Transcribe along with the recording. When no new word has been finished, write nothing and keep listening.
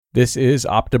This is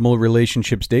Optimal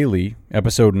Relationships Daily,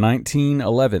 episode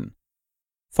 1911.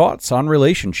 Thoughts on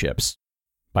Relationships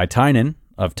by Tynan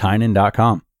of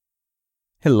Tynan.com.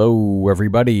 Hello,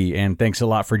 everybody, and thanks a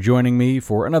lot for joining me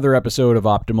for another episode of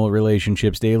Optimal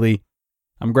Relationships Daily.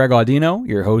 I'm Greg Audino,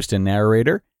 your host and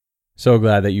narrator. So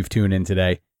glad that you've tuned in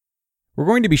today. We're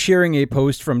going to be sharing a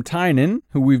post from Tynan,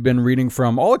 who we've been reading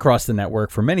from all across the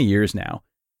network for many years now.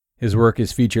 His work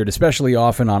is featured especially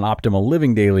often on Optimal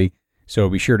Living Daily, so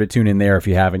be sure to tune in there if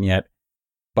you haven't yet.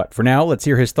 But for now, let's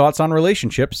hear his thoughts on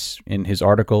relationships in his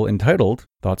article entitled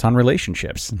Thoughts on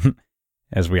Relationships,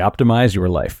 as we optimize your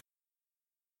life.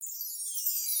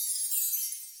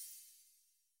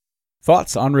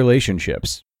 Thoughts on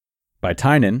Relationships by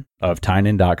Tynan of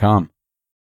Tynan.com.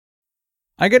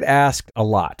 I get asked a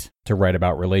lot to write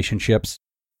about relationships,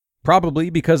 probably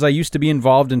because I used to be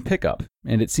involved in pickup,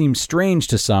 and it seems strange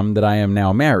to some that I am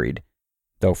now married.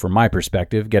 Though from my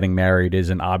perspective, getting married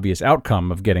is an obvious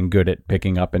outcome of getting good at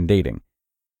picking up and dating.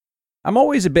 I'm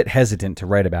always a bit hesitant to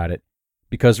write about it,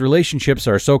 because relationships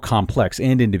are so complex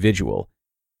and individual.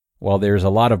 While there's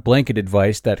a lot of blanket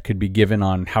advice that could be given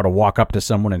on how to walk up to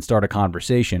someone and start a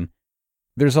conversation,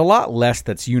 there's a lot less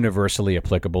that's universally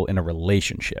applicable in a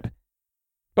relationship.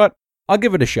 But I'll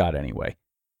give it a shot anyway.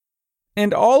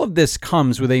 And all of this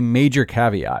comes with a major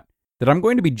caveat that I'm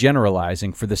going to be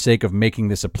generalizing for the sake of making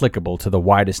this applicable to the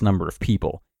widest number of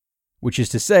people, which is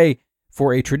to say,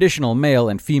 for a traditional male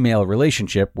and female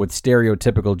relationship with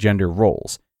stereotypical gender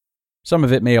roles. Some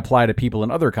of it may apply to people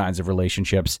in other kinds of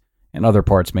relationships, and other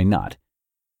parts may not.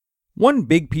 One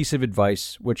big piece of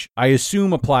advice, which I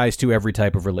assume applies to every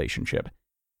type of relationship,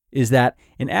 is that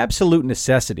an absolute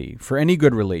necessity for any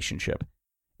good relationship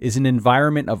is an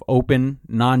environment of open,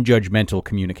 non-judgmental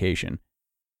communication.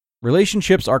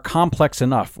 Relationships are complex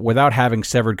enough without having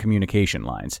severed communication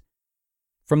lines.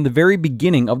 From the very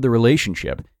beginning of the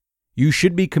relationship, you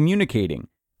should be communicating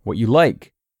what you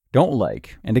like, don't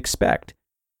like, and expect.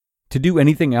 To do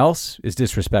anything else is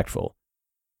disrespectful.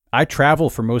 I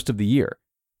travel for most of the year,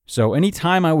 so any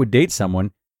time I would date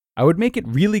someone, I would make it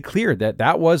really clear that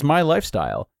that was my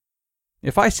lifestyle.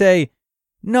 If I say,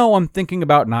 "No, I'm thinking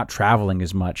about not traveling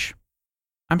as much,"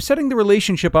 I'm setting the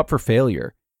relationship up for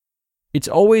failure. It's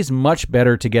always much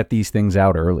better to get these things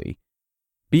out early.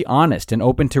 Be honest and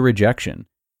open to rejection.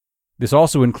 This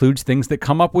also includes things that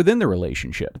come up within the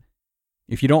relationship.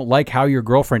 If you don't like how your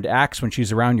girlfriend acts when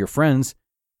she's around your friends,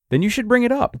 then you should bring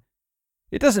it up.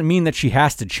 It doesn't mean that she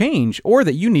has to change or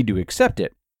that you need to accept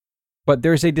it, but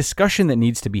there's a discussion that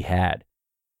needs to be had.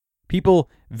 People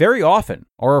very often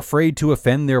are afraid to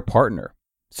offend their partner,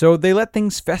 so they let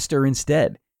things fester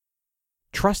instead.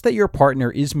 Trust that your partner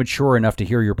is mature enough to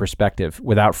hear your perspective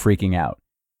without freaking out.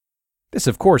 This,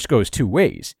 of course, goes two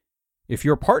ways. If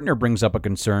your partner brings up a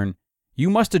concern, you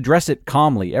must address it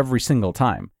calmly every single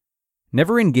time.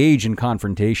 Never engage in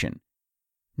confrontation.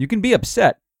 You can be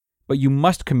upset, but you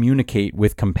must communicate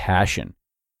with compassion.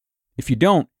 If you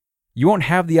don't, you won't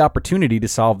have the opportunity to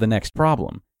solve the next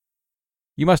problem.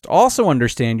 You must also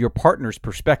understand your partner's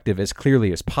perspective as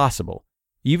clearly as possible,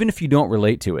 even if you don't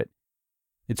relate to it.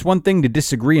 It's one thing to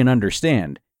disagree and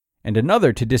understand, and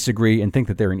another to disagree and think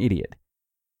that they're an idiot.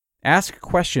 Ask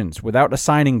questions without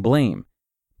assigning blame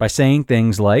by saying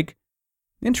things like,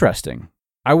 "Interesting,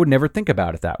 I would never think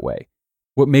about it that way.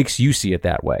 What makes you see it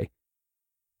that way?"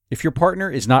 If your partner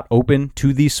is not open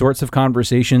to these sorts of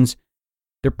conversations,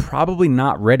 they're probably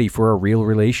not ready for a real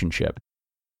relationship.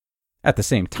 At the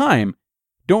same time,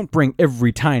 don't bring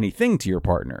every tiny thing to your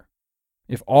partner.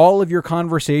 If all of your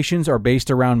conversations are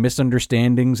based around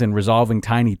misunderstandings and resolving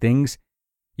tiny things,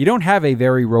 you don't have a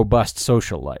very robust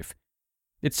social life.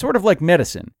 It's sort of like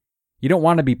medicine. You don't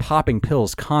want to be popping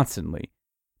pills constantly.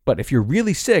 But if you're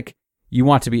really sick, you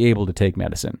want to be able to take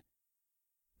medicine.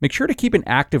 Make sure to keep an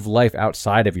active life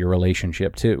outside of your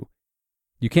relationship too.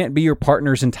 You can't be your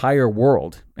partner's entire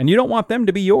world, and you don't want them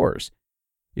to be yours.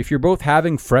 If you're both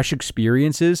having fresh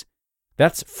experiences,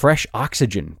 that's fresh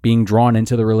oxygen being drawn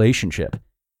into the relationship.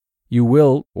 You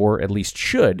will, or at least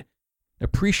should,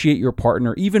 appreciate your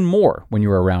partner even more when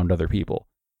you're around other people.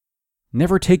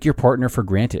 Never take your partner for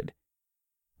granted.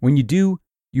 When you do,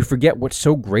 you forget what's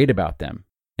so great about them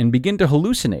and begin to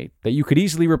hallucinate that you could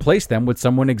easily replace them with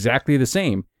someone exactly the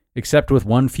same, except with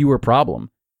one fewer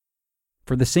problem.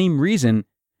 For the same reason,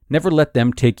 never let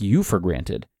them take you for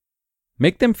granted.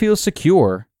 Make them feel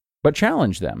secure, but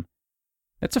challenge them.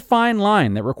 That's a fine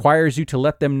line that requires you to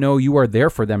let them know you are there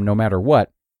for them no matter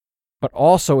what, but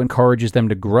also encourages them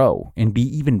to grow and be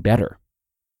even better.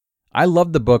 I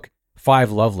love the book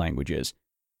 5 Love Languages.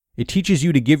 It teaches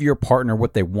you to give your partner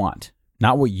what they want,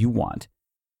 not what you want.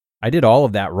 I did all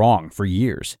of that wrong for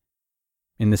years.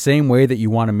 In the same way that you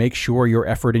want to make sure your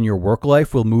effort in your work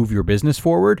life will move your business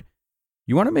forward,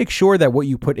 you want to make sure that what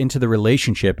you put into the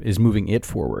relationship is moving it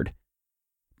forward.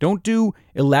 Don't do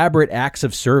elaborate acts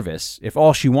of service if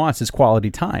all she wants is quality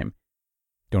time.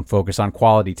 Don't focus on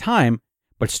quality time,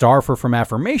 but starve her from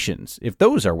affirmations if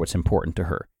those are what's important to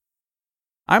her.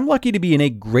 I'm lucky to be in a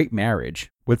great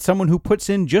marriage with someone who puts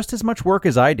in just as much work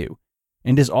as I do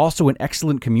and is also an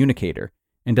excellent communicator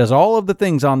and does all of the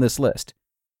things on this list.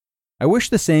 I wish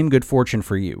the same good fortune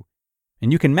for you,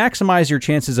 and you can maximize your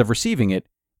chances of receiving it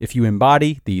if you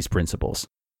embody these principles.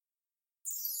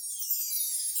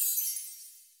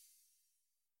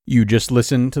 You just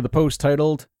listened to the post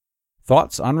titled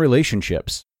Thoughts on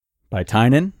Relationships by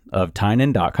Tynan of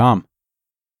Tynan.com.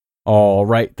 All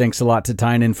right, thanks a lot to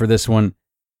Tynan for this one.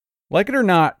 Like it or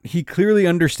not, he clearly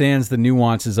understands the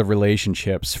nuances of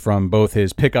relationships from both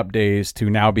his pickup days to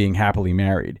now being happily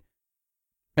married.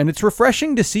 And it's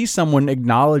refreshing to see someone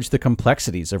acknowledge the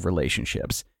complexities of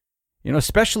relationships.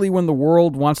 Especially when the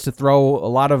world wants to throw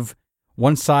a lot of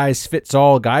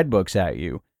one-size-fits-all guidebooks at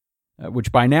you,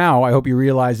 which by now I hope you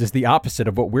realize is the opposite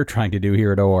of what we're trying to do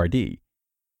here at ORD.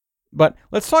 But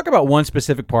let's talk about one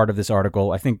specific part of this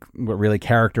article. I think what really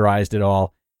characterized it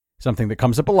all, something that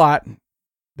comes up a lot,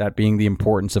 that being the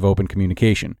importance of open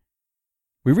communication.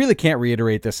 We really can't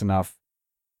reiterate this enough.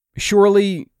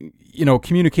 Surely,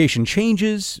 communication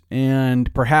changes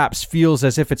and perhaps feels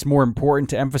as if it's more important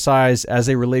to emphasize as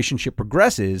a relationship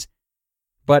progresses.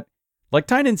 But like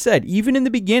Tynan said, even in the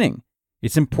beginning,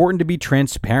 it's important to be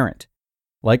transparent.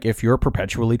 Like if you're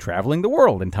perpetually traveling the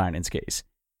world in Tynan's case.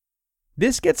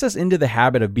 This gets us into the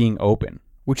habit of being open,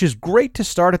 which is great to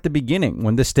start at the beginning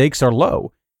when the stakes are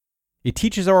low. It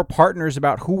teaches our partners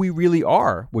about who we really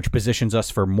are, which positions us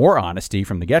for more honesty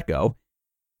from the get-go.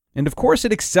 And of course,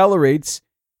 it accelerates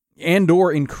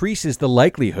and/or increases the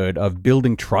likelihood of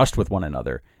building trust with one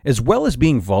another, as well as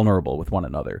being vulnerable with one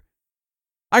another.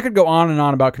 I could go on and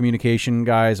on about communication,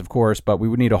 guys, of course, but we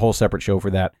would need a whole separate show for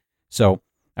that. So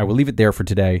I will leave it there for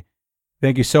today.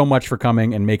 Thank you so much for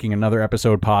coming and making another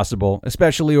episode possible,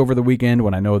 especially over the weekend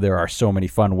when I know there are so many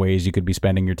fun ways you could be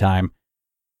spending your time.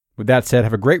 With that said,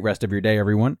 have a great rest of your day,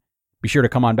 everyone. Be sure to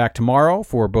come on back tomorrow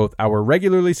for both our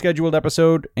regularly scheduled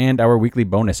episode and our weekly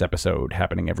bonus episode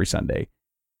happening every Sunday.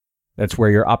 That's where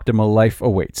your optimal life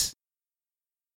awaits.